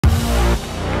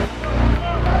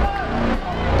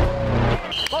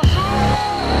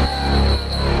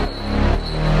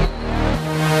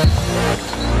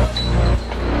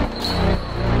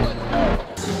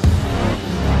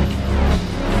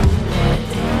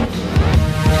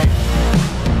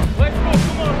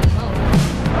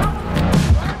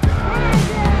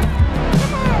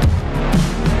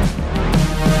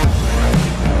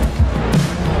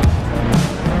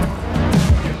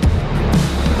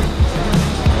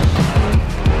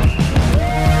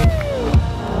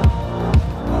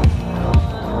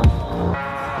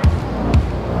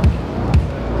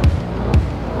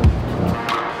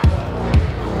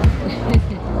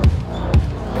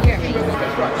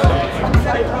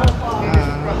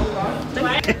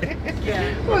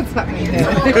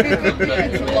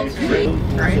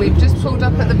We've just pulled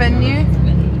up at the venue.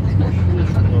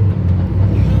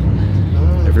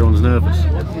 Everyone's nervous.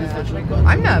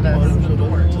 I'm nervous.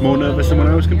 More nervous than when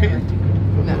I was competing?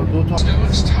 No.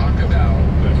 Let's talk about.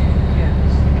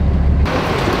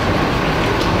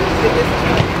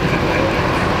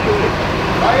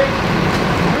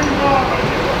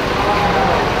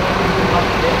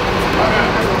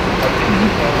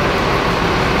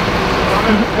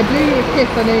 I blew you a kiss,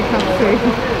 I know you can't see.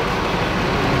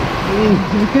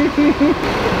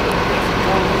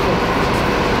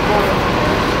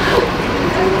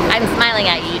 I'm smiling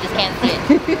at you, you just can't see it.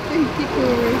 Thank you,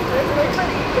 Corey.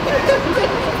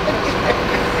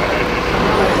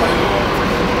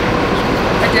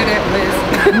 I did it, Liz.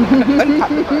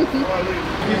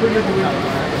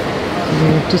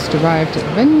 We've just arrived at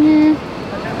the venue.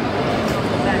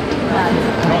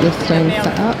 Got your stone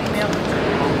set up.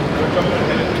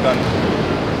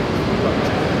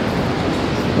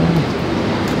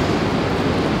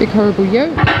 Big horrible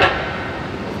yoke.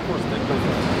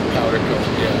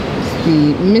 It's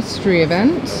the mystery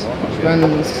event, which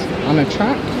runs on a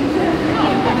track.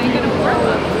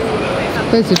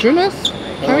 There's Zadrunas.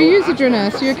 How are you,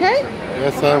 Zadrunas? You okay?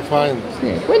 Yes, I'm fine.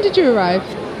 Yeah. When did you arrive?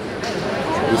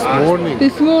 This morning.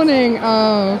 This morning.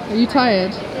 Oh, are you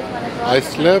tired? I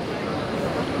slept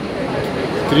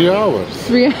 3 hours.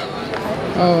 3 hours.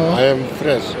 Oh. I am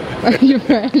fresh. You're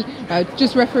fresh.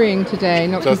 Just refereeing today,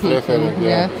 not Just competing. referring,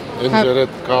 yeah. Injured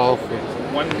calf.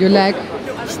 Your leg?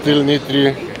 Still need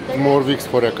 3 more weeks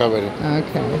for recovery.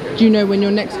 Okay. Do you know when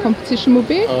your next competition will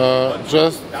be?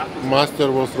 Just Master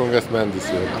World Strongest Man this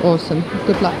year. Awesome.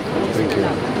 Good luck. Thank you.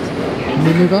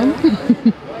 We move on.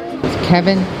 It's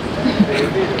Kevin.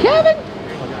 Kevin!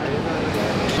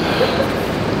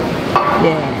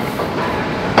 Yeah.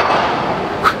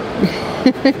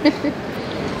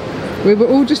 We were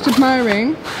all just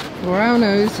admiring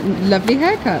Laureno's lovely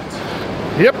haircut.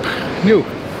 Yep, new.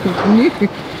 New.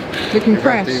 Looking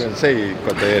fresh. I can't even say you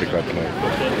got the haircut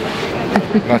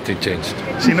now. Nothing changed.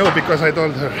 She knows because I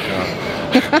told her.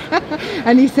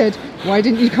 And he said, why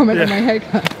didn't you comment on my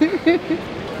haircut?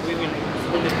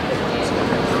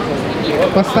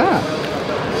 What's that?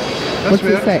 What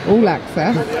does it say? All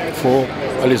access. For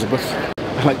Elizabeth.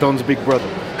 Like Don's big brother.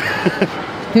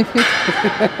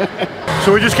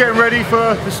 So we're just getting ready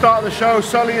for the start of the show.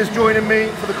 Sully is joining me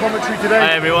for the commentary today.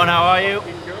 Hi everyone, how are you?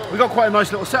 We've got quite a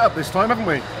nice little setup this time, haven't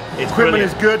we? It's Equipment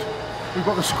brilliant. is good. We've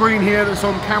got the screen here that's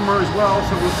on camera as well,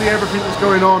 so we'll see everything that's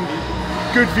going on.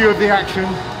 Good view of the action.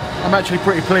 I'm actually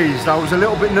pretty pleased. I was a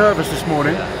little bit nervous this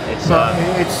morning, but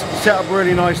it's set up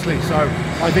really nicely, so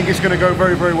I think it's going to go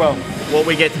very, very well. What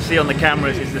we get to see on the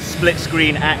cameras is the split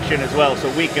screen action as well, so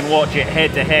we can watch it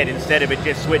head to head instead of it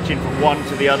just switching from one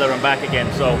to the other and back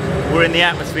again. So we're in the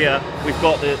atmosphere. We've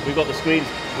got the screens.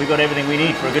 We've got everything we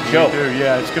need for a good show. We do,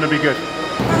 yeah, it's going to be good.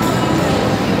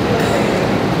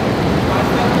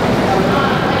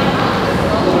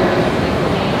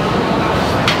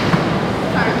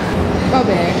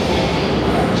 Bobby,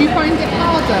 do you find it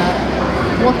harder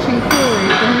watching Corey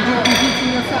than you do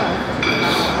competing yourself?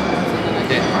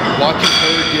 Watching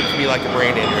her gives me like a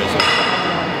brain aneurysm.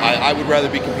 I would rather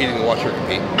be competing than watch her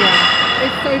compete. Yeah,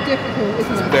 it's so difficult,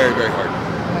 isn't it? Very, very hard.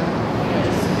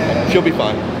 She'll be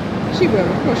fine. She will,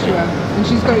 of course she will. And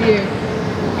she's got you.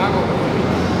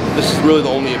 This is really the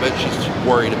only event she's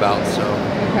worried about, so.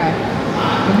 Okay.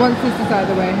 And once this is out of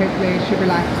the way, hopefully she'll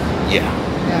relax. Yeah.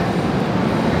 Yeah.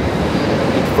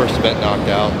 Get the first event knocked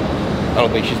out. I don't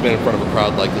think she's been in front of a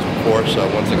crowd like this before, so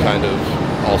once it kind of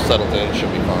all settled in, she'll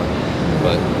be fine.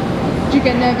 But do you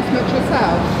get nervous much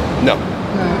yourself? no.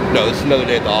 No. No, this is another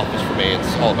day at the office for me.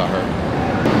 It's all about her.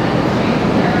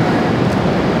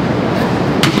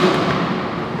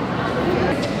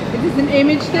 Is this an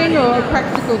image thing or a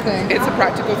practical thing? It's a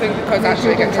practical thing because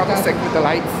actually I get trouble sick with the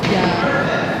lights.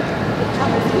 Yeah.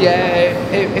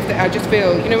 Yeah, I just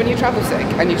feel, you know, when you travel sick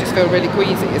and you just feel really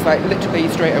queasy, it's like literally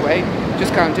straight away,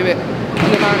 just can't do it.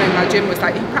 And the man in my gym was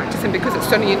like, "Are you practicing because it's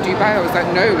sunny in Dubai?" I was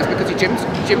like, "No, it's because your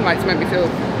gym lights make me feel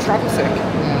travel sick."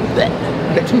 Yeah.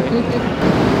 Literally.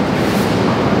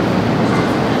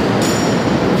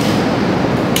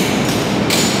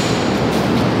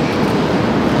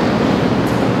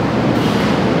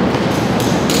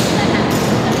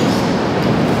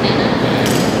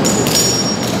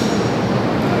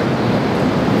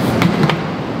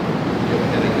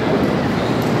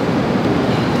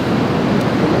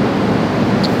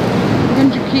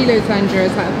 Sandra,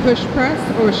 is that a push press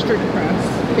or a strict press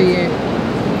for you?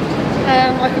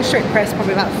 I can strict press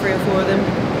probably about 3 or 4 of them.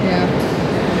 Yeah.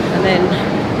 And then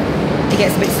it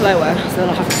gets a bit slower, so then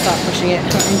I'll have to start pushing it.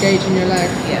 Start engaging your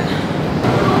legs. Yeah.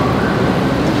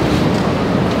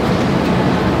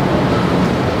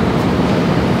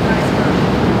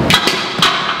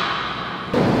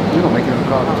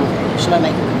 Shall I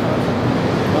make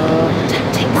it?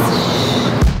 Tactics.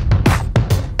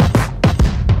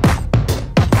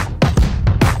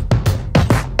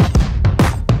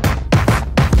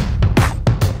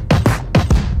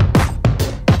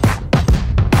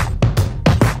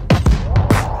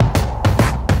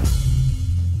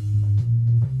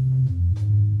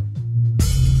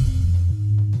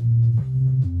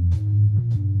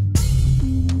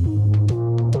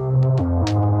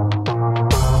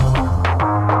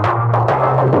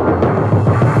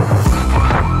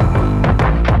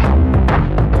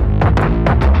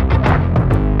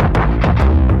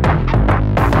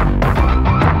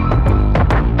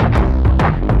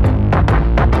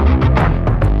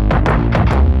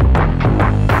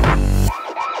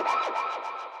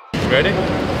 Ready?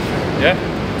 Yeah?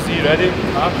 See you ready?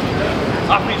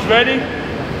 Athletes ready?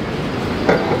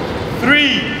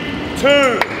 3,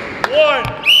 2, 1.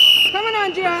 Come on,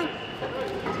 Andrea.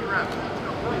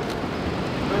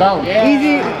 Down. Yeah.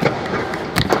 Easy.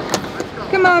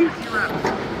 Come on.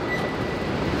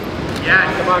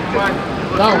 Yeah, come on, come on.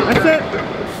 Down. That's it.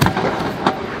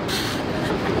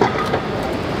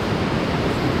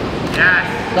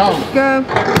 Yes. Down. Go.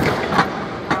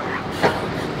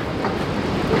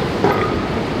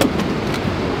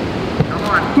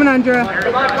 Come on, Andrea.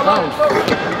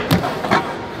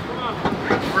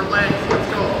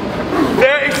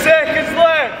 30 seconds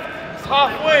left. It's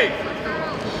halfway.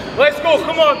 Let's go,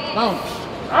 come on. Down.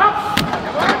 Up.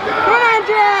 Come on,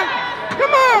 Andrea.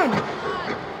 Come on.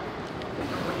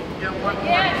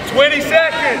 20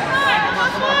 seconds.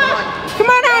 Come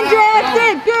on, Andrea. That's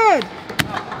it. Good.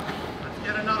 Let's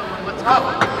get another one. Let's go. Come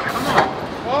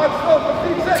on.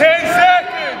 10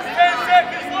 seconds. 10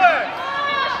 seconds left.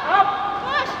 Up.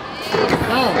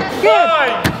 Good.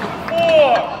 5,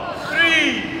 4,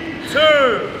 3, 2,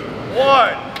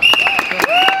 1.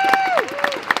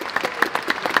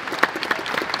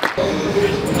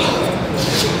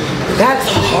 That's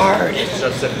hard. It's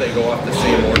just if they go off the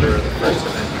same order of the first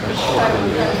event.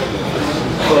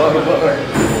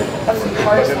 That's the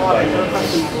hardest one.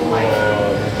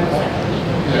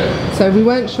 So we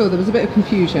weren't sure, there was a bit of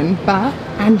confusion, but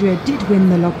Andrea did win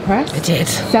the log press. I did.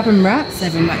 7 reps.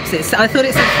 7 reps. I thought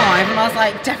it said 5 and I was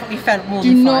like, definitely felt more Do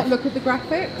than 5. not look at the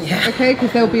graphics, Yeah. okay?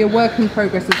 Because there'll be a work in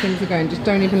progress as things are going. Just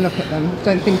don't even look at them.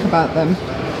 Don't think about them.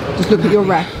 Just look at your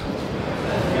rep.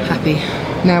 Happy.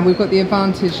 Now we've got the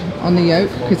advantage on the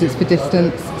yoke because it's for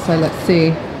distance. So let's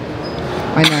see.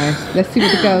 I know. Let's see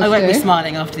what the girls do. I won't be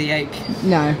smiling after the yoke.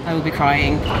 No. I will be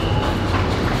crying.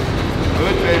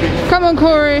 Good, baby. Come on,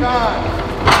 Corey. Good.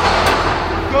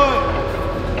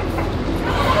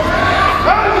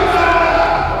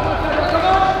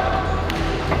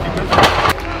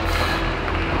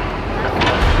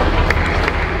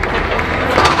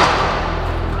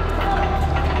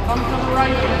 Come to the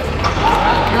right.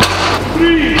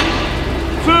 3,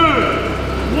 2,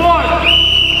 1.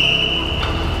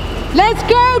 Let's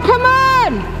go. Come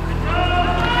on.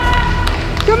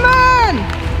 Come on.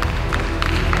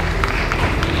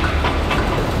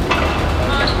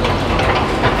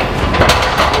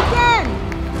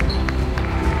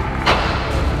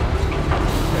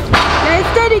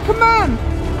 Steady, come on!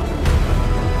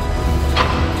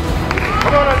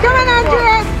 Come on,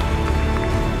 Andrea!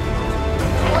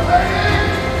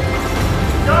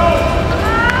 Go!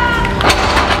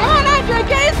 Come on, Andrea,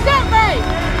 get your step right!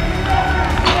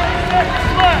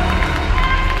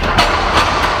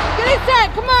 Get it set,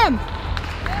 come on!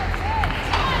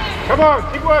 Come on,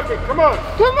 keep working, come on!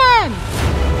 Come on!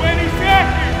 20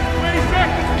 seconds! 20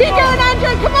 seconds! Keep going,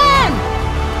 Andrea, come on!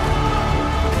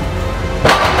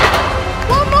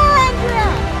 One more, Andrea!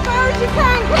 As far as you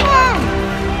can, come on!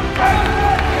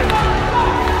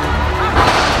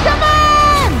 Come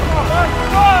on!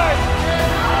 5,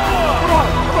 4,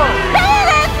 Come on,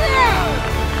 Andrea!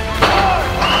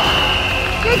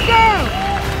 Good girl!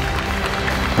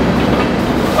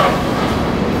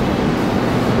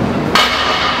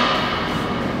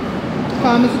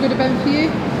 Farm is a good event for you?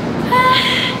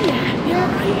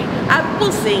 Yeah.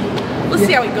 We'll see. We'll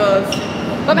see how it goes.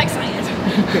 But I'm excited.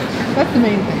 Good. That's the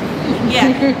main thing. Yeah.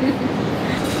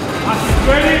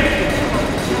 ready?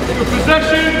 Your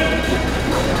possession.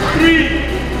 3,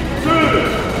 2,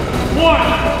 1.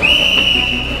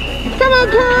 Come on,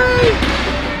 Corey!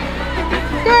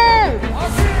 Go!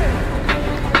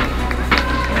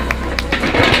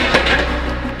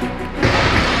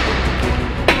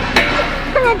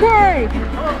 Come on, Corey!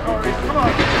 Come on, Corey, come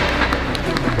on.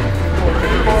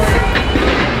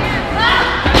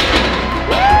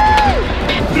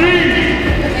 3,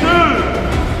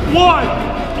 2, 1.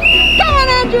 Come on,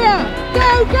 Andrea!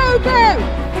 Go, go, go!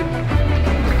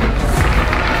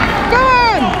 Go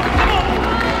on!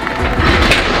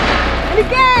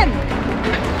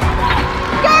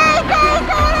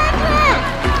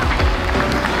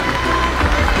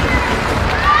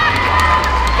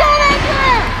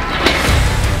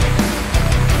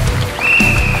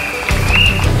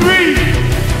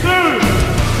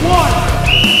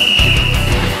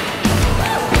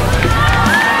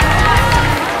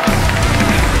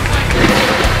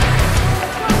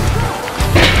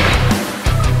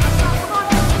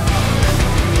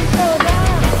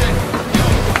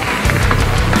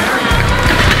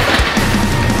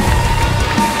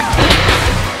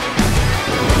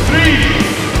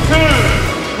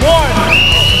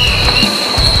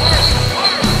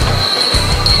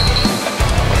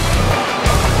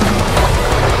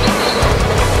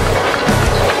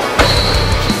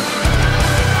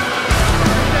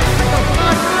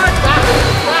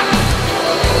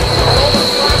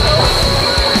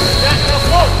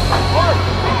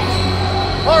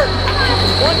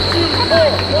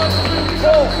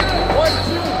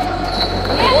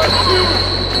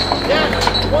 Yes,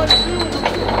 1, 2.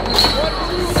 1,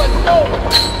 2, let's go.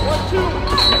 1, 2.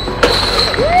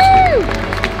 Woo!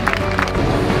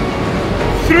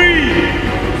 3,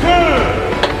 2,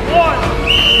 1.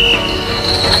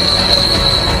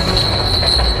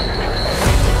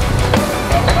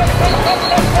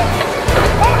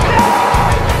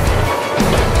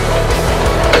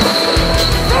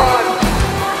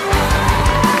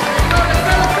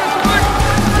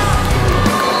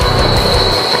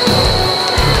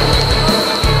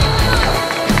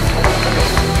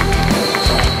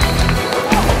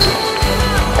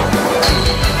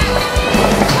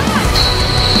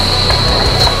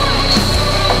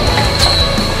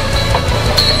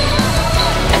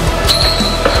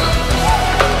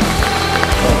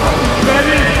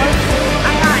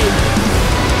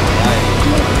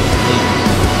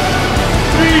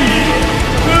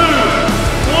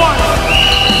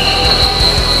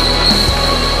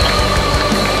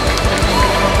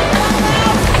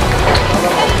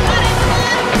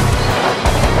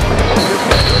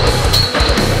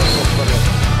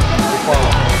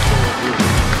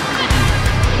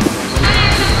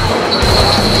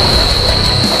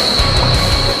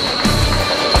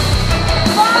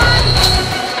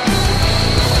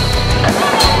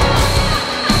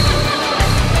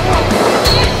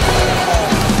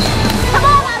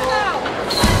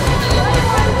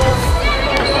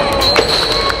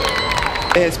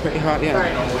 It's pretty hot, yeah.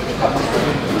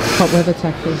 Hot weather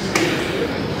tackles.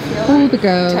 All the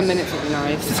girls. 10 minutes would be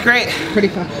nice. It's great. Pretty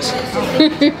fast.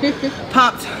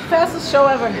 Pumped. Fastest show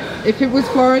ever. If it was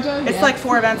Florida, It's like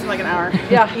 4 events in like an hour.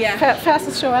 Yeah.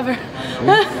 Fastest show ever.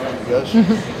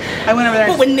 I went over there.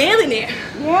 But we're nailing it.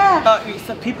 Yeah.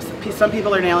 Some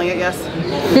people are nailing it, yes.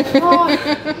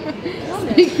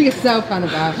 Speak for yourself,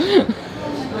 Annabelle.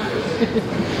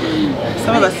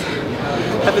 Some of us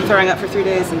have been throwing up for 3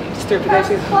 days and just threw up today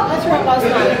too.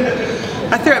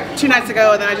 I threw up 2 nights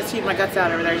ago and then I just heaved my guts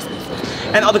out over there.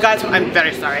 And all the guys, I'm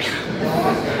very sorry.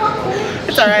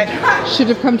 It's alright. Should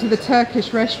have come to the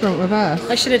Turkish restaurant with us.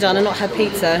 I should have done and not had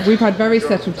pizza. We've had very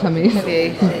settled tummies. Have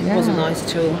you? It wasn't nice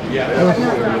at all.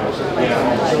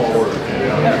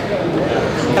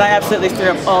 And I absolutely threw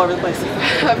up all over the place.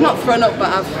 I've not thrown up, but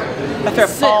I threw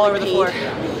up all over the floor.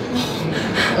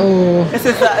 Oh. This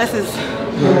is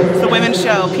the women's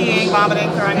show. Peeing,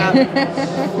 vomiting, throwing up.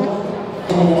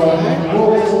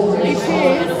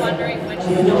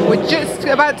 We're just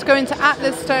about to go into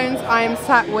Atlas Stones. I am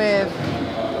sat with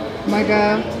my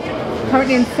girl,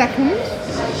 currently in second,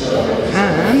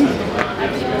 and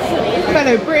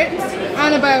fellow Brit,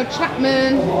 Annabelle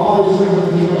Chapman,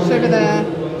 she's over there.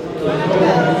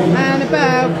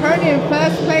 Annabelle, currently in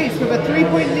first place with a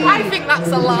 3-point lead. I think that's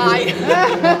a lie.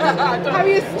 How are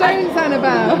your stones,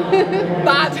 Annabelle?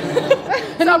 Bad.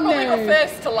 So I'll probably go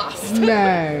first to last.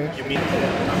 No. 3,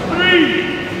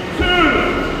 2,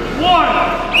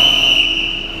 1.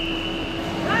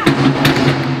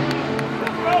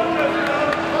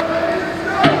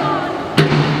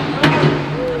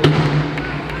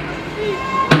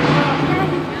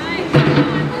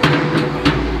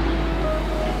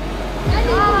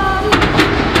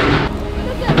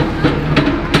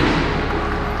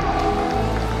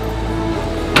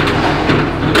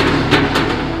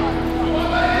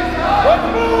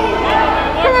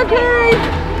 Come on, Carrie!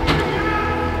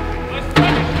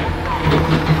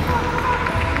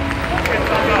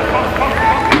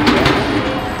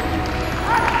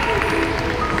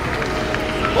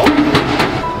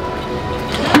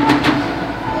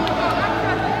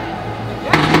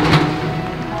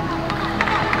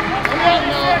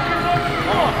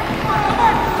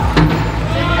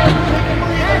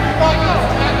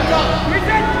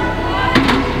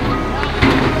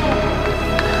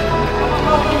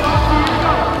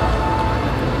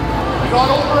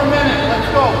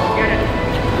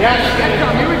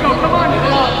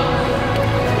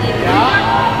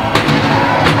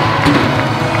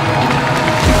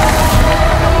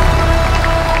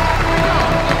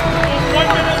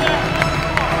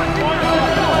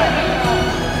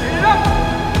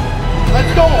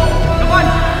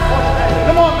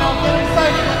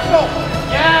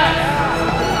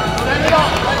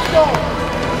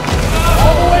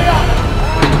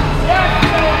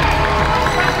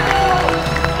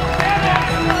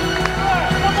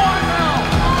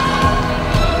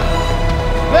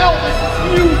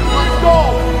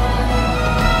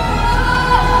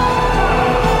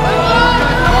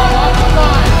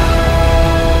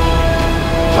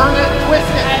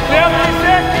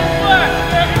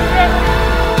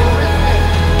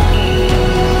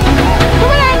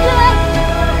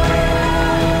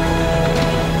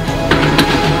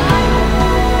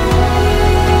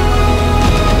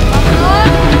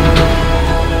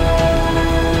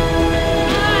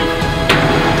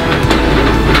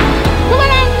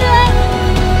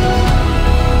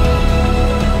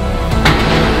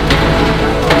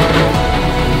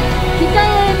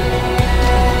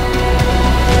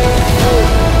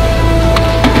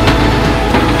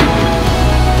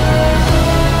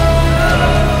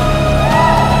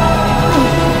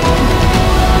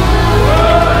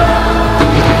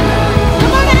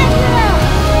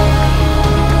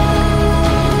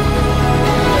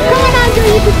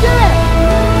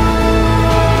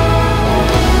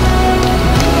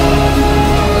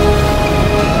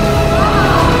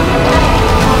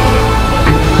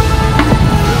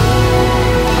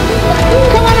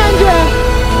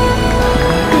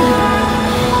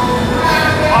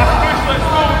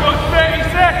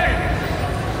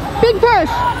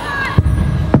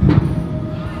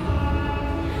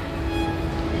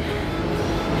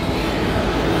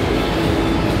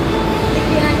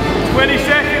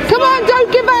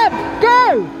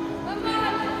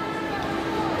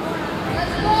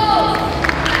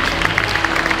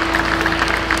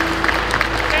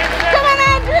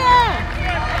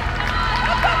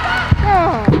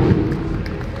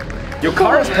 Your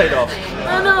car is paid off.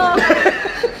 I know.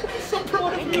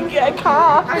 I can get a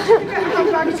car. I can get a car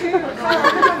back too.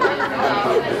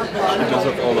 Because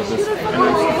of all of this. Oh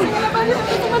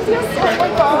my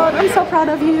god, I'm so proud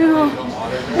of you.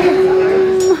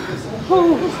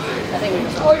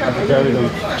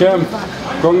 Jim,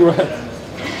 congrats.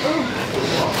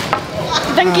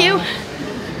 Thank you.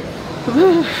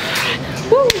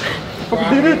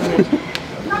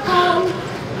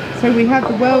 So we have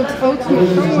the world's ultimate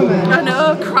strongwoman. I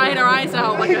know, crying her eyes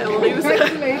out like a loser.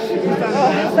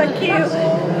 Oh, thank you.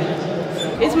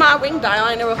 Is my wing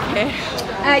eyeliner okay?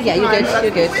 Yeah, you're good.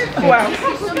 You're good. Wow.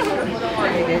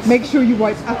 Make sure you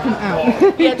wipe up and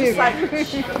out. Yeah, just like.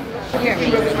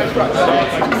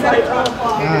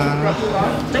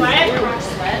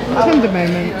 Tender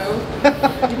moment.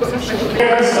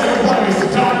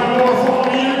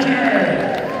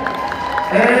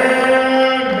 And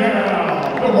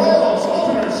now, the world's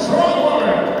ultimate strong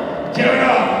woman, give it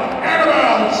up,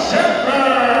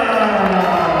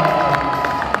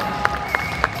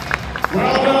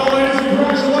 well done, ladies,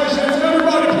 congratulations,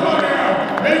 everybody, come on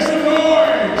now, make some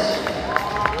noise.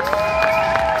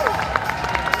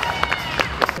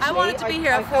 I wanted to be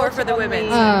here at 4 for the women.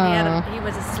 He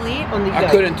was asleep. I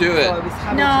couldn't do it.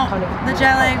 No, the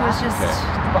jet lag was just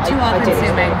too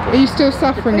all-consuming. Are you still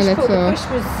suffering a little?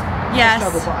 Yes.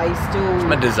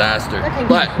 I'm a disaster.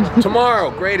 But tomorrow,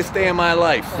 greatest day of my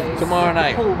life. Tomorrow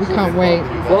night. We can't wait.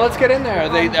 Well, let's get in there.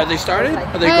 Are they started?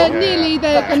 Are they going? Nearly.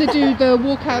 They're going to do the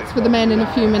walkouts for the men in a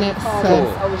few minutes. So.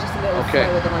 Cool. I was just a little Okay.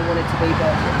 slower than I wanted to be,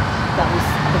 but that was.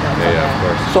 Yeah, of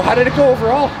course. So how did it go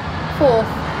overall? Fourth.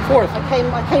 I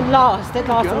came last, dead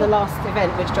last There you on the go. last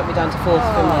event, which dropped me down to fourth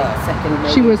from like second.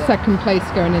 Maybe, She was second place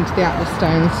going into the Atlas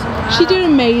Stones. She did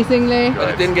amazingly. But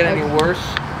it didn't get any worse.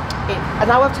 And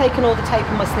now I've taken all the tape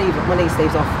on my sleeve, my knee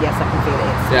sleeves off. Yes, I can feel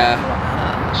it. Yeah.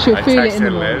 She'll feel it in the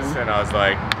I texted morning. Liz and I was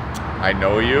like, I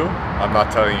know you. I'm not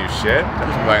telling you shit.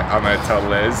 I'm gonna tell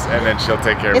Liz, and then she'll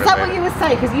take care of it. Is that what you were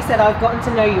saying? Because you said I've gotten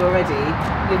to know you already.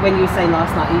 When you were saying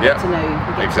last night, you get to know.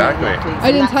 Exactly.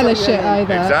 I didn't tell her shit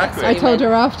either. Exactly. I told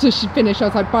her after she finished. I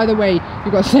was like, by the way,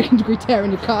 you got a second-degree tear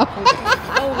in your car.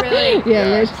 Oh, really?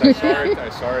 Yeah. I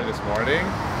saw her this morning,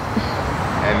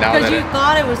 and now Because that you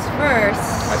thought it was first.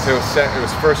 I said it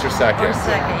was first or second. Or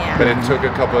second, yeah. But it took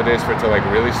a couple of days for it to like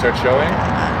really start showing,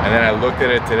 and then I looked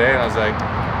at it today and I was like,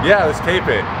 yeah, let's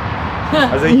tape it.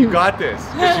 I was like, you got this.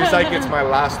 And she's like, it's my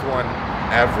last one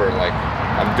ever. Like,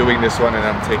 I'm doing this one and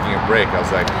I'm taking a break. I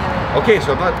was like, okay,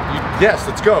 so I'm not. Yes,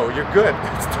 let's go. You're good.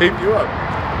 Let's tape you up.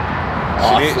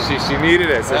 Awesome. She needed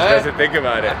it, so she doesn't think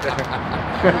about it.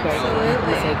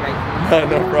 Absolutely.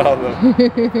 No problem.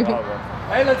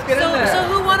 Hey, let's get in there. So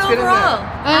who won overall?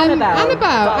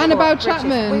 Annabelle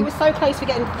Chapman. We were so close for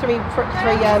getting three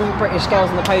British girls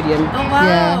on the podium. Oh wow!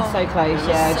 Yeah. So close.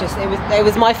 Yeah, just it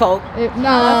was my fault. Canadian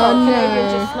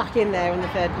No. just snuck in there in the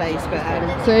third place, but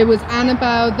So it was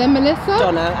Annabelle, then Melissa?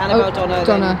 Annabelle,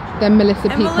 Donna, then Melissa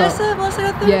And Peacock. Melissa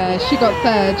got third? Yeah, she got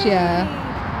third, yeah.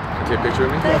 Take a picture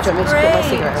of me? That's do you want me to put my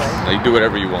cigarette away? No, you do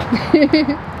whatever you want.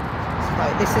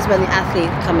 Right, this is when the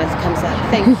athlete comes out.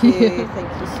 Thank you, thank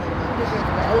you so much.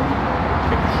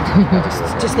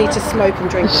 Just need to smoke and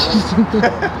drink. She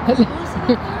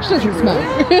doesn't smoke,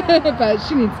 but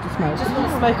she needs to smoke. Just want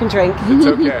to smoke and drink. It's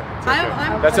okay. It's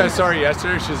okay. That's why I saw her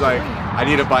yesterday. She's like, I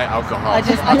need to buy alcohol. I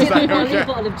did was like, buy a okay.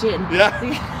 bottle of gin. Yeah.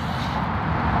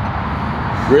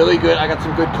 Really good. I got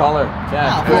some good color.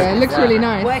 Yeah. Yeah, it looks really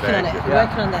nice. Working on it.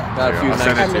 Working on that. Got a few I'll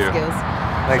send it to camera you. skills.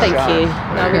 Thanks, Thank Sean. you.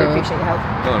 No, I really appreciate your help.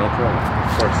 No, no problem.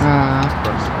 Of course. Of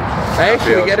course. Hey,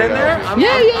 should we get in there?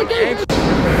 Yeah, go.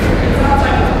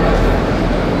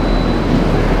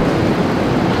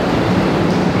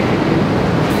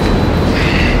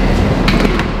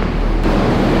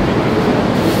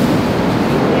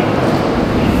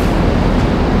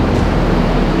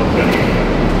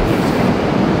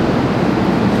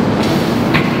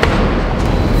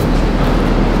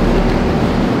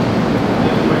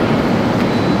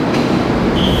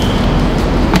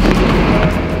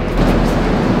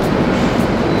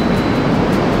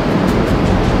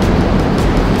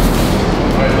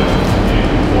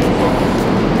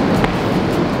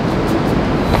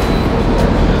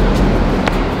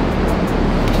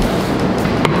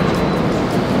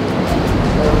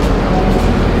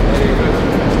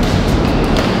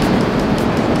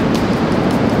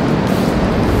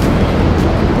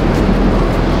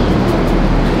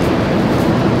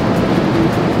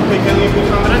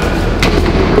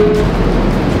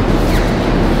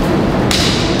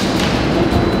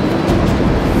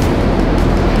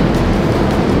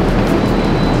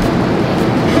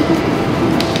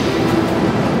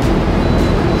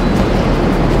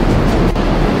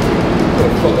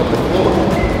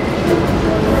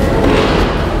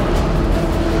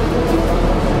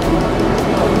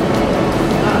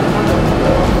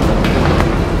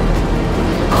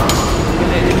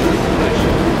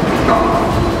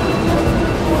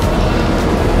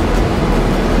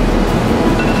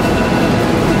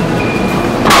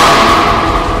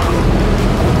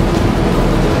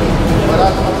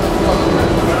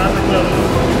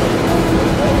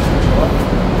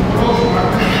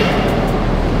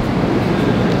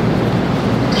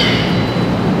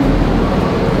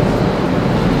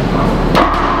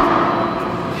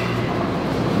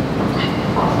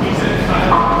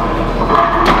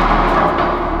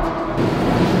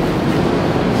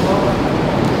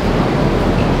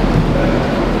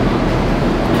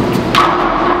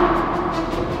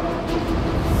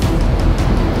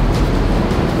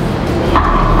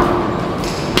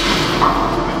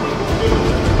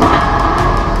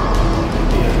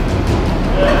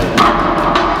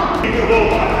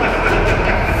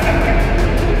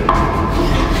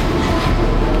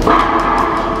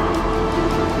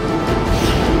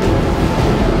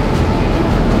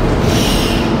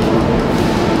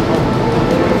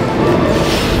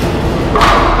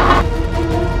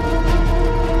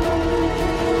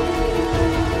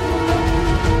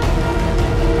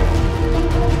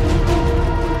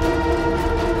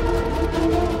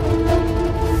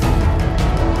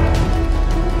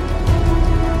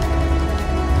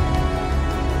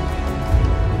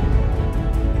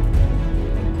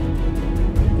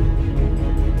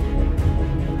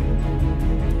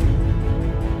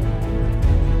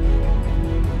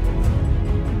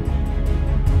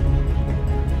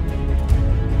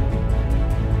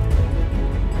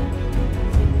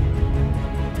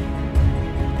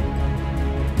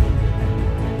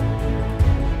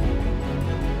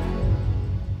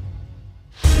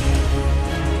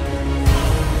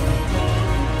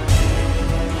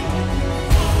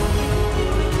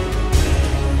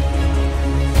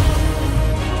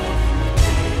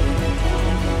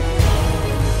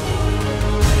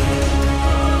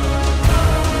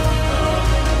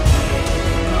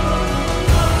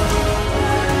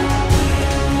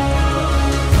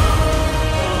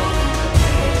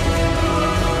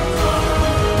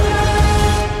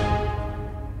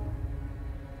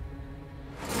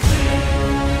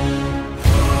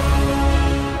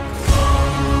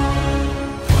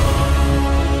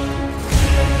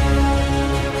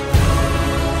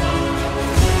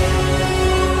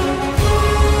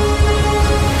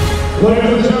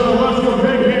 Ladies and gentlemen, let's go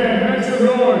big hand. Make some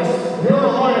noise. Your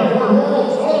Ohio for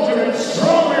World's Ultimate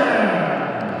Strongman.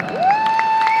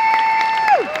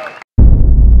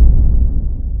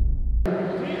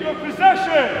 Take your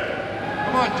possession.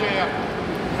 Come on, JF.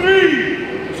 3,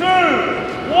 2,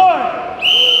 1.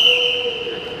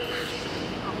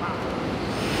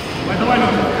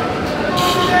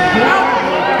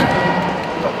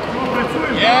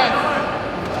 Yes.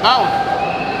 Out.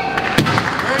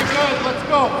 Very good. Let's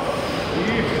go.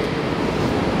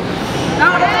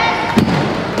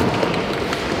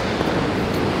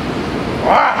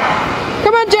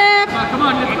 Come on, Jeff. Come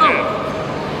on, let's go.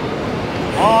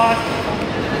 On.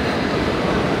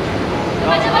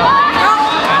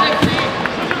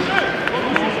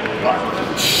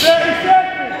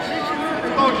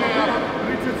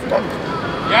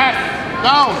 Yes.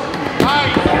 Down.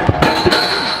 Nice.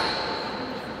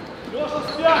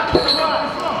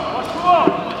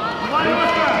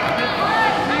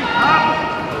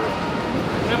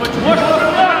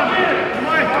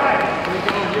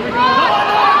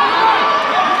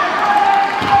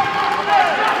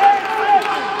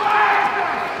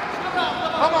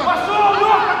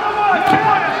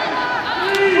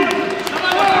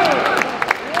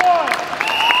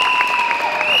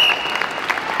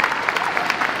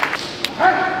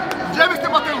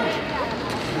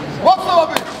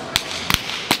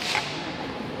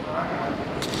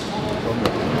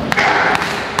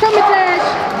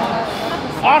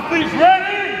 Athletes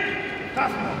ready?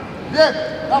 Yes,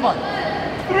 come on.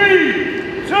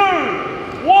 3, 2,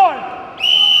 1.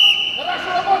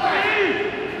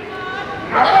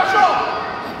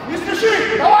 Не спеши!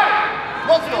 Давай!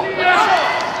 Вот что!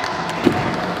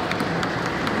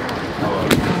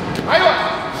 Айва!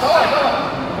 Давай, давай!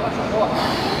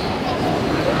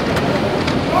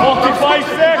 45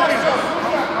 seconds!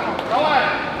 Давай!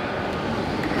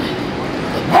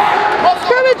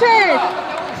 Commentate!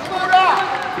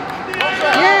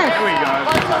 Yes! Here we go.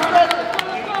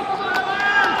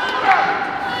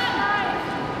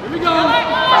 Here we go!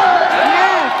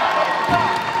 Yes!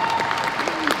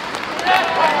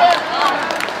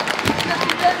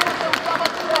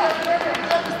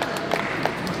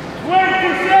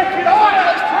 20 seconds!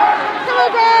 Come on,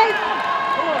 guys!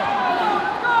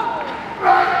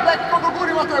 Let's go, do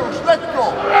góry, Mateusz! Let's go!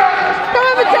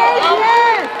 Commentate!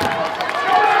 Yes!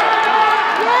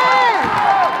 Yes!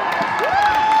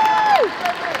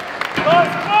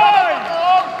 Last 5,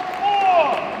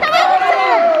 4,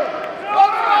 Commentate!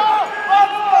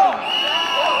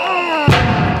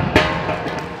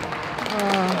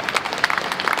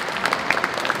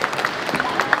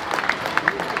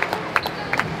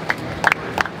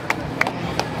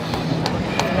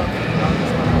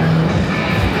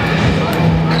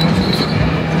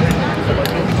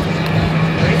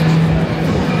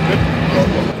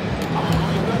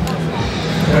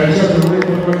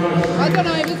 I don't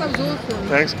know, it was awesome.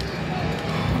 Thanks.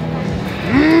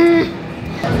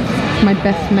 My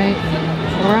best mate,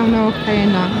 Rano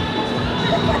Kayla.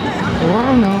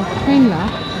 Rano Kayla.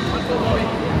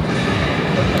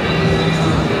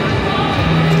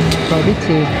 Bobby T.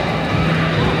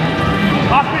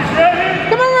 Athletes ready?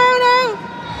 Come on, Rano!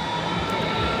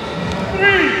 3,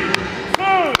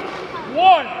 2,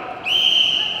 1.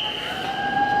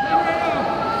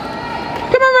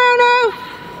 Come on, Rano!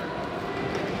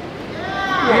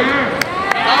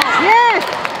 Yes!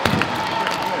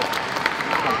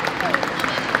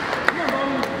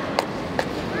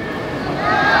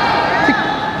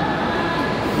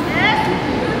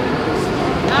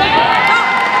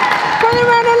 Come on,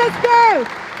 Rano, let's go!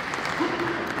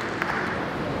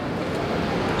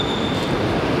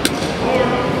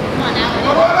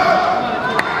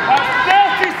 That's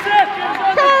 30 seconds on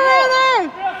the Come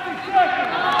on, clock. Rano! 30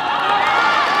 seconds.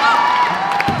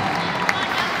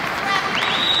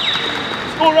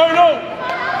 Score, Rono.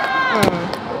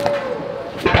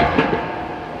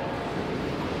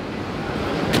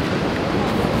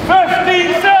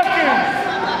 15 seconds.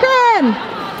 10!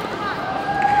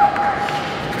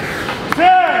 10.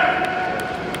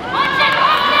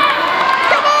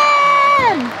 Come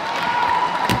on!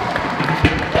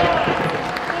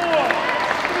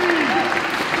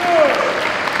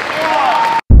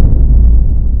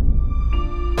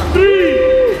 3,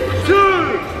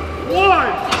 2, 1.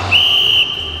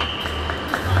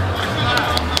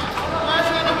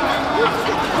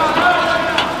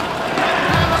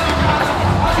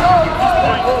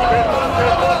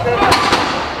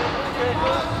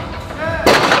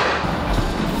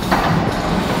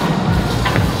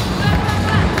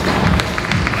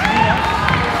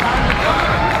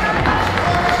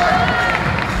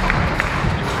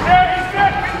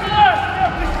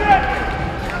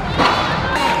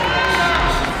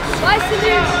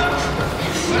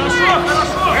 Come on, Jam!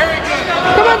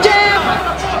 Come on, Jam!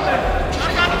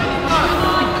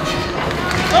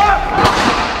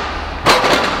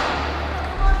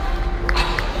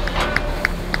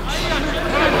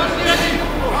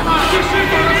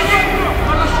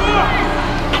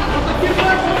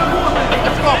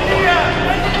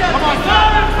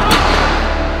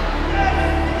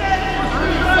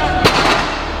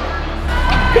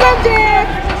 Come on, Jam!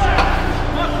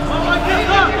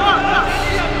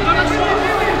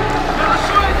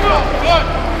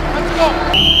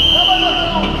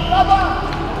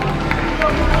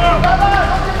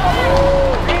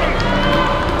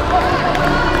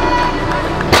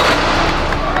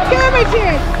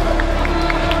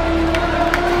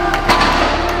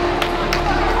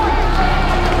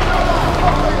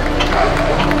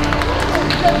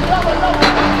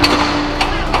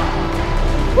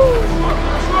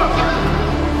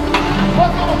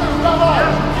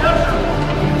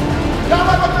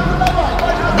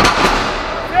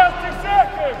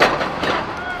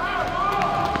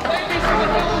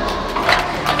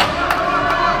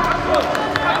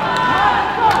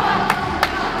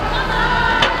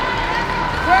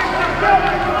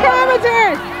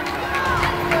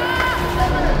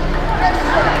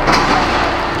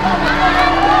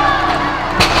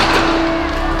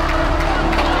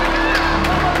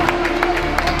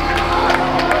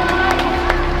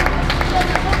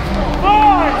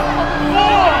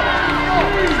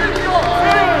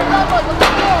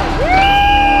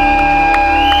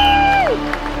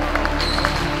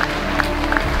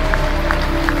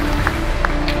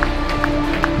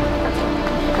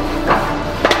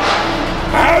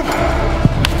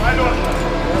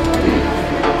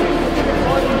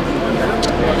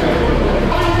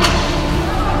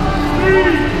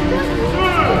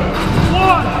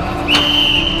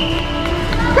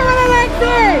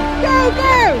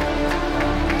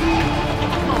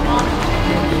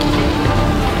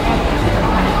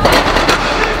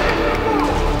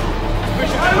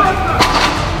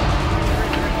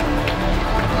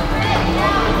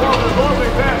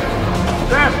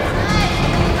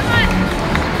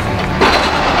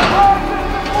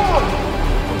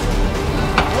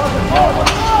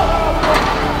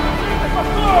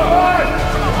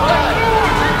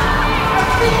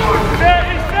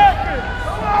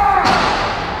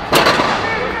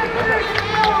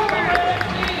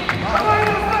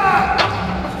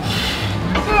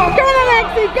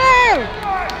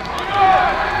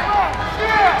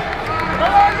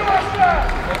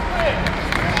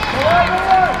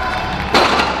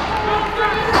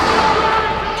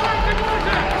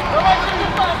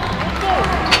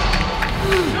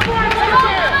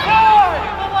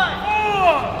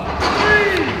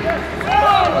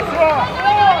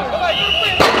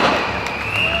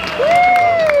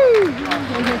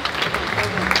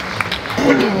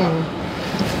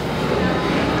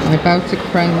 My Baltic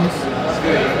friends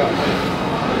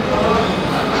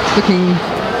looking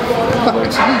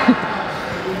fucked.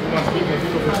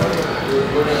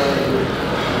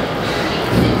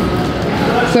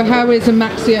 So how is a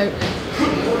maxi oak?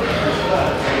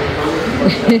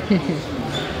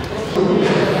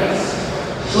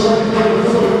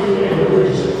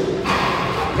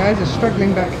 Guys are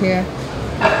struggling back here.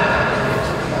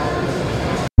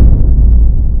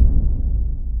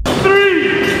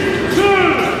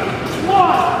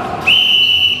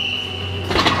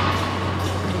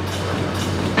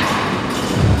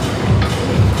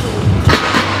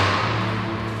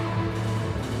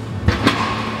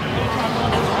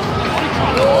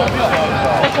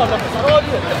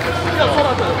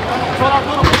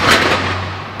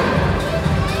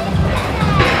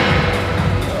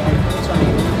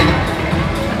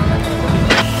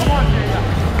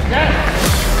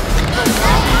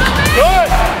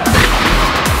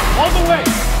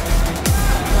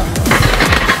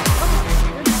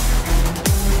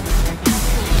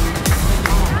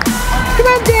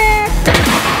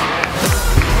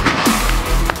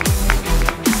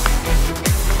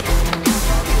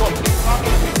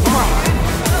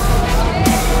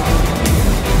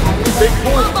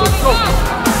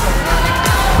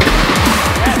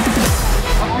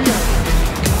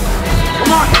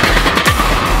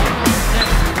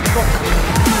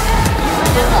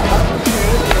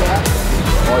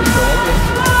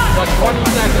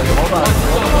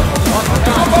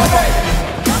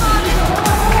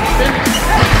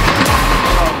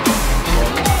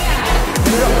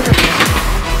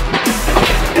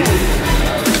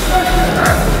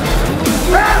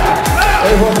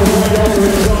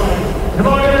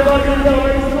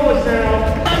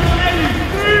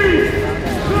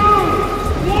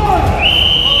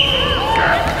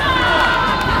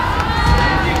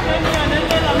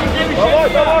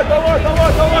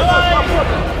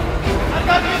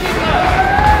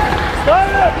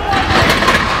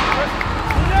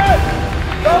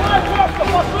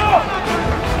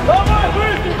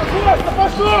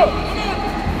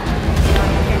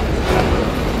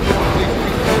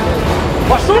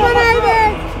 Come on,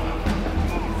 Amy!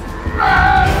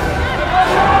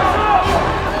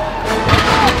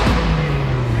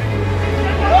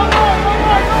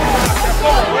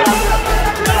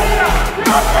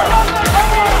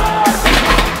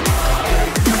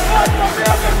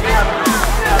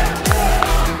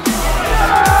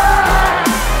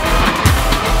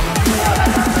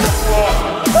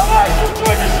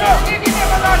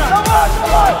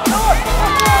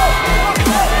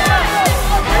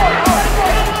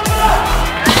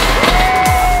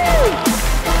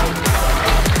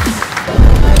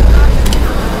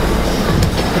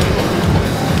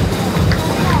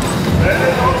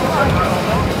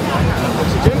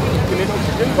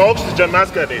 Oxygen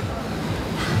mask I need.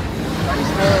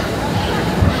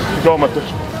 Go, Matheus.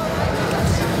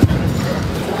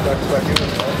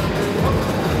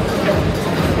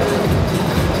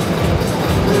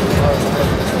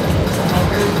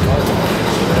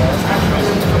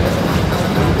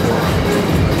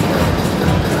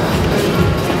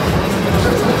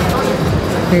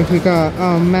 Here we go.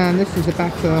 Oh man, this is a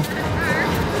battle.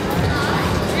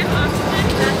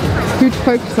 Who to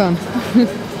focus on?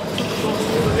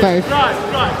 Both.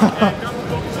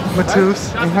 Matheus.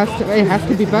 It has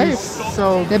to be both.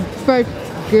 So they're both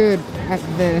good at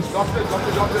this. So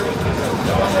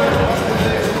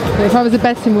if I was the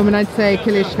best in women, I'd say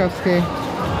Kilishkovsky.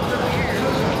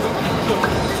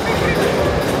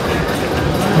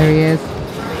 There he is.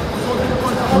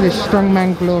 This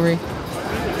strongman glory.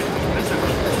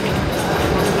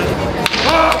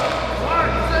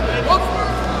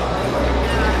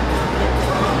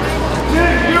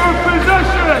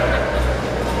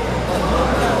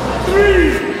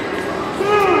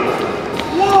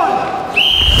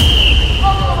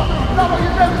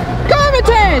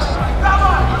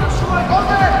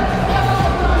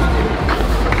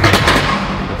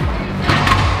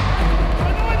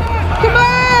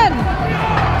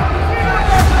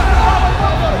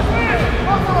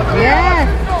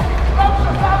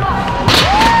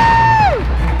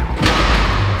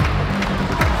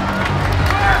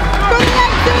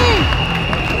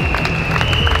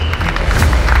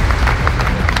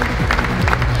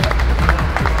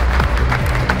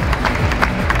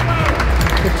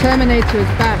 Terminator is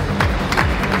back.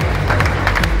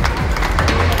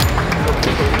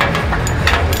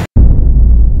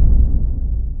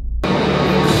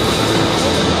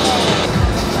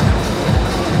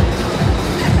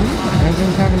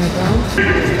 Everyone's having a go.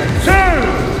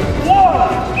 2,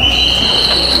 1.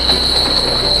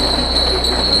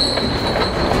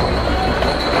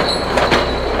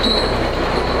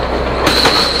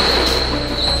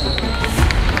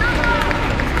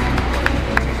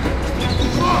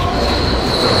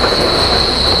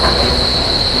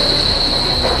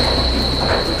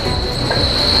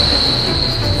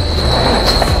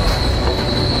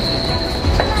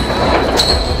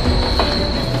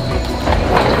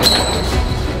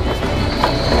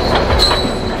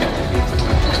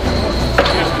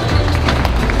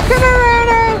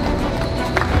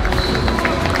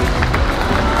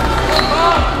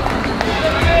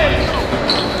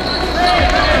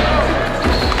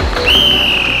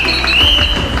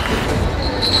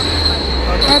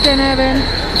 Evan.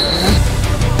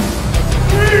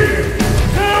 3,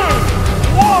 2,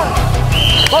 1.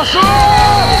 Passou!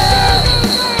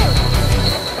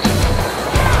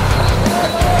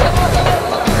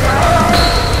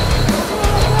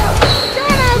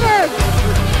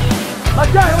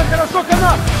 Нагай, хорошо,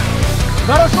 канат!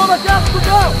 Хорошо, натяг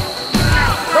туда!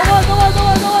 Давай, давай,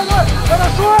 давай, давай, давай!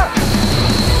 Хорошо!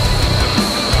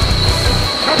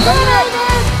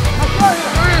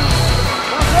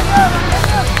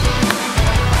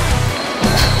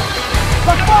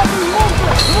 Захватывай, лунку!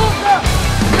 Лунка!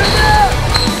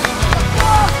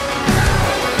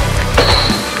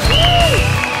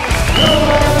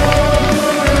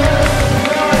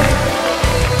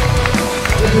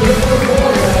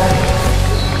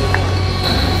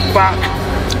 Fuck!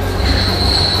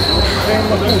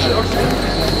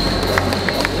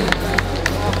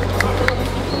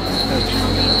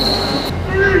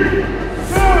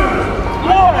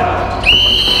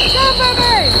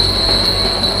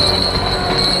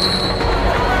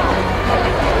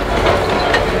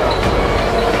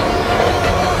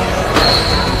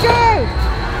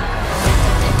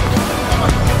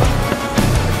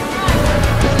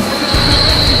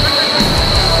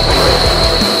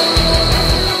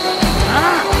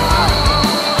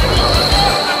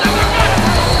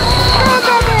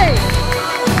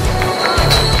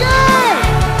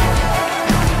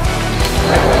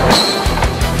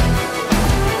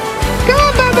 Come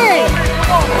on,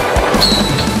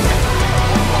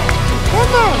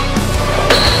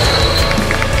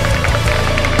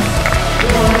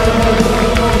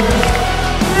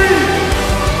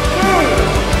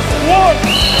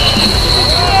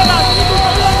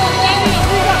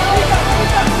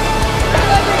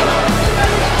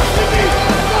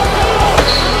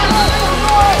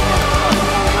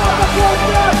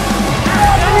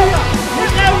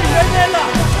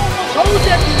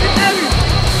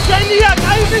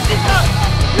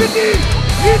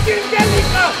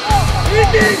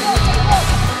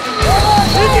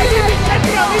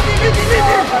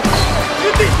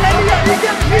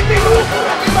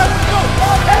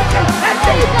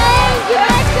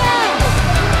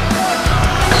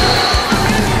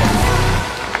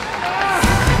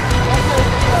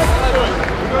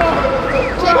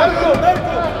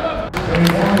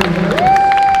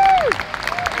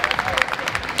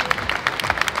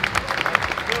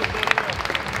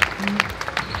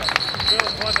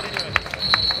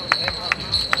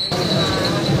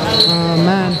 Oh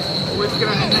man,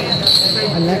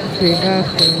 electric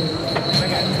versus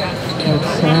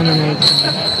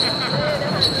Terminator.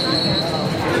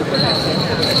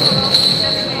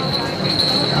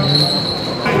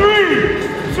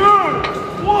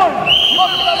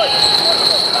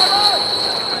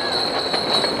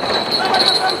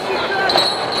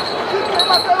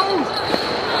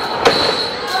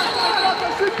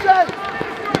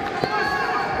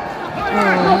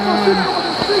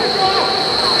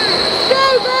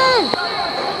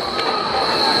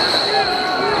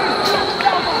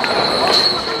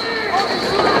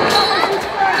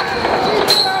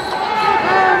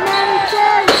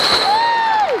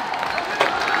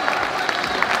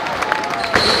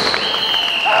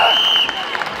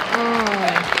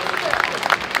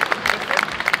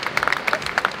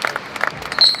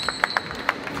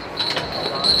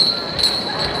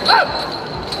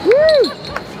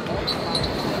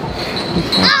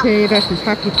 Happy, that's his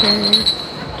happy face.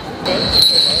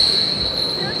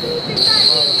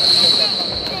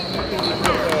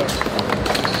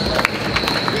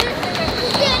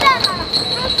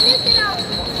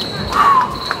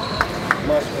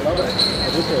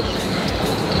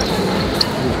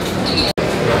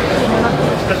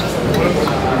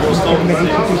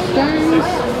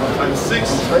 I'm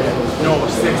 6. No,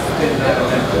 6.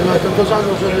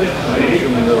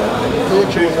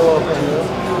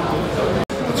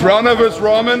 It's Rana vs.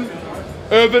 Rahman,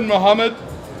 Irvin Muhammad,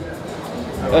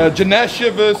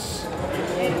 Janasha vs.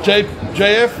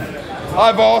 JF,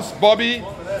 Ivas, Bobby,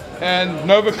 and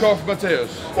Novikov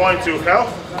Mateus. Points you have?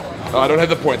 I don't have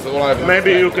the points. That's all I have.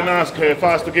 Maybe you can ask her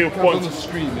fast to give points. On the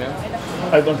screen, yeah?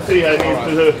 I don't see. I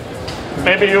need to.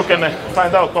 Maybe you can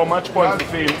find out how much points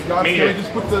between me,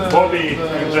 Bobby,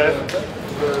 and Jeff.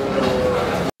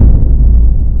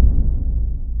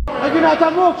 They're gonna have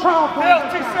to more trial.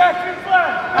 30 seconds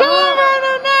left. Come on,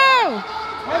 Rana, now!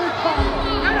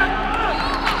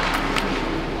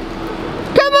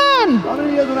 Come on!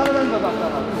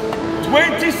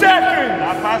 20 seconds.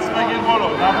 Last 5,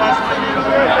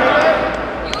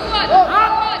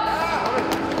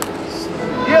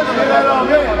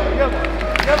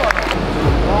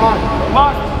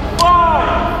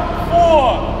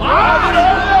 4.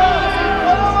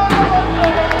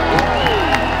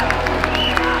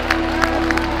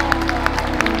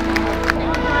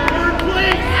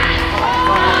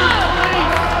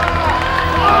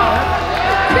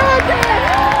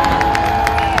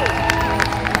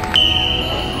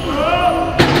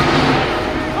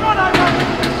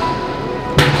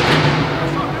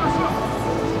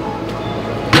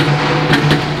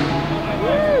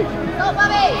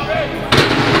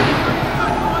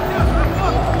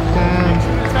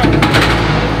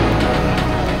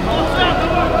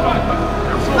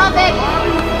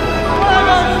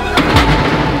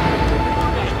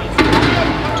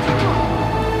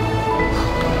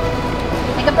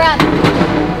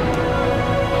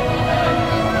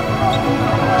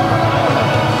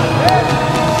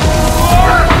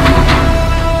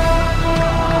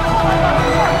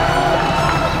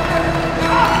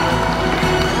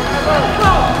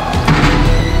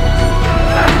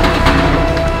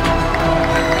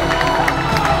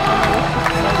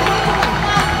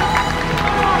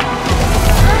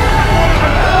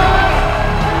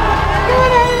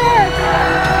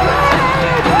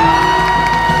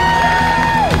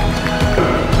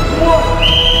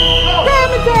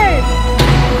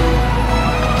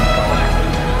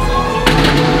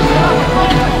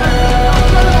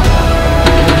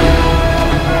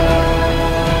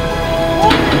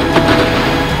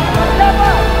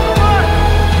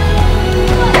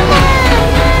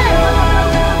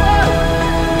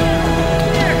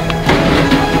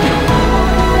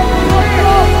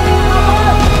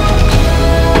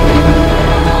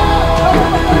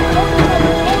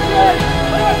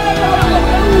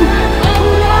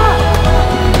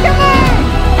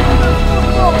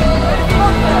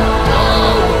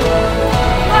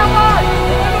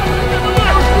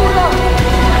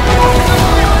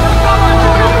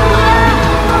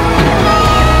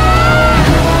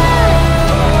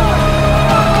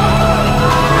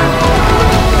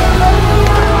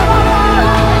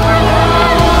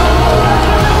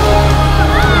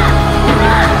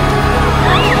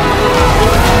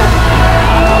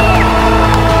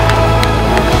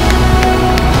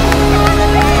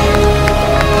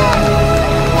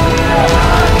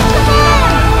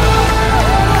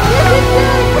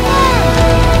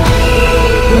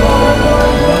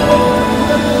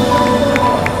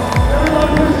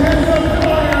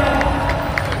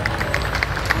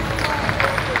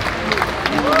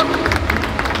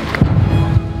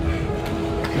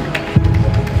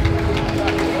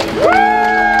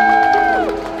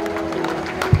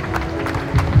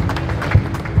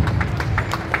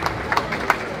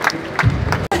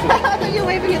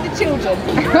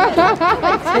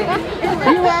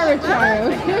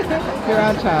 child. You're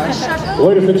our child.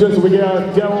 Ladies and gentlemen, we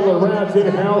got down Laurence in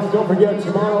the house. Don't forget,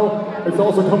 tomorrow it's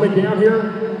also coming down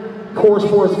here. Course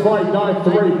Force Fight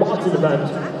 9-3 boxing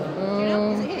event.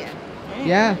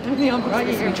 Yeah.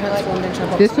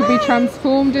 This will be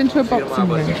transformed into a boxing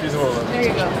ring. There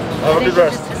you go. Have a good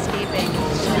rest. Just escaping.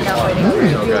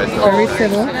 Very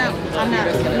civil. I'm not.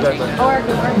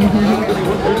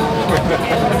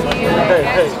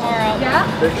 Hey. Yeah?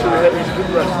 Make sure you have these good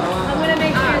rest. I'm going to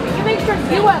make sure. You make sure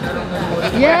you have.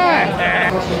 Yeah.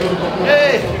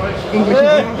 Hey.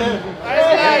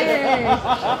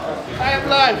 I am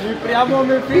live.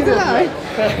 He's alive.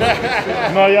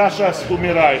 No, ja šas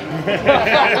umiraj.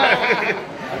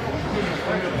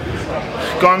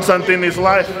 Constantine is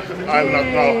live. I'm not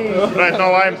now. Right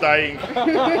now I'm dying.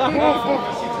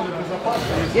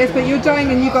 Yes, but you're dying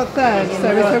and you got third,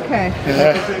 so it's okay.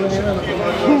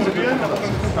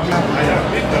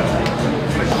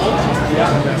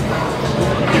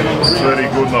 It's very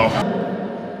good now.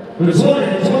 The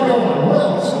 2021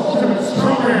 World's Ultimate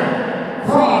Strongman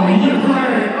from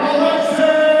Ukraine,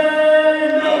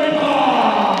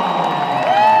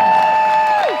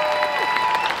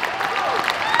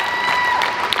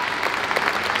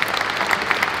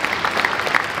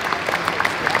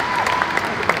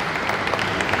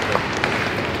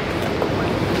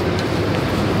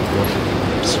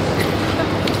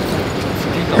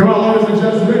 come on, ladies and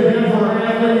gentlemen, big hand for our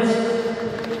athletes.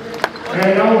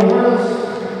 And our winners.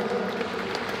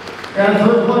 And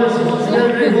third place, once again,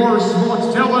 A-Horse, Laurence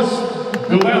Shahlaei,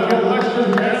 the left election,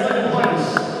 and second place.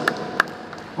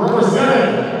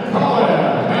 Representing Poland,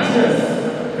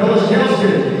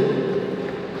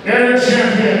 and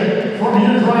champion from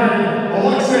Ukraine,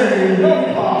 Alexei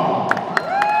Novikov.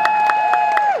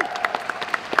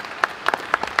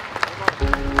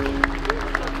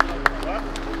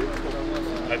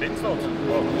 I didn't know.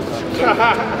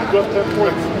 You got 10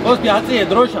 points. Los piazzi,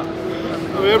 drosha.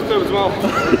 We have to as well.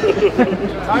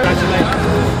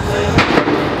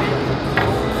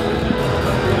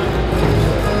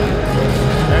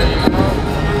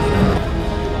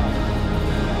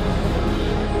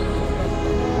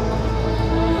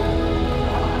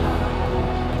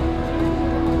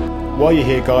 While you're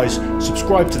here, guys,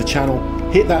 subscribe to the channel,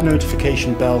 hit that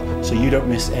notification bell so you don't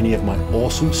miss any of my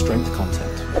awesome strength content.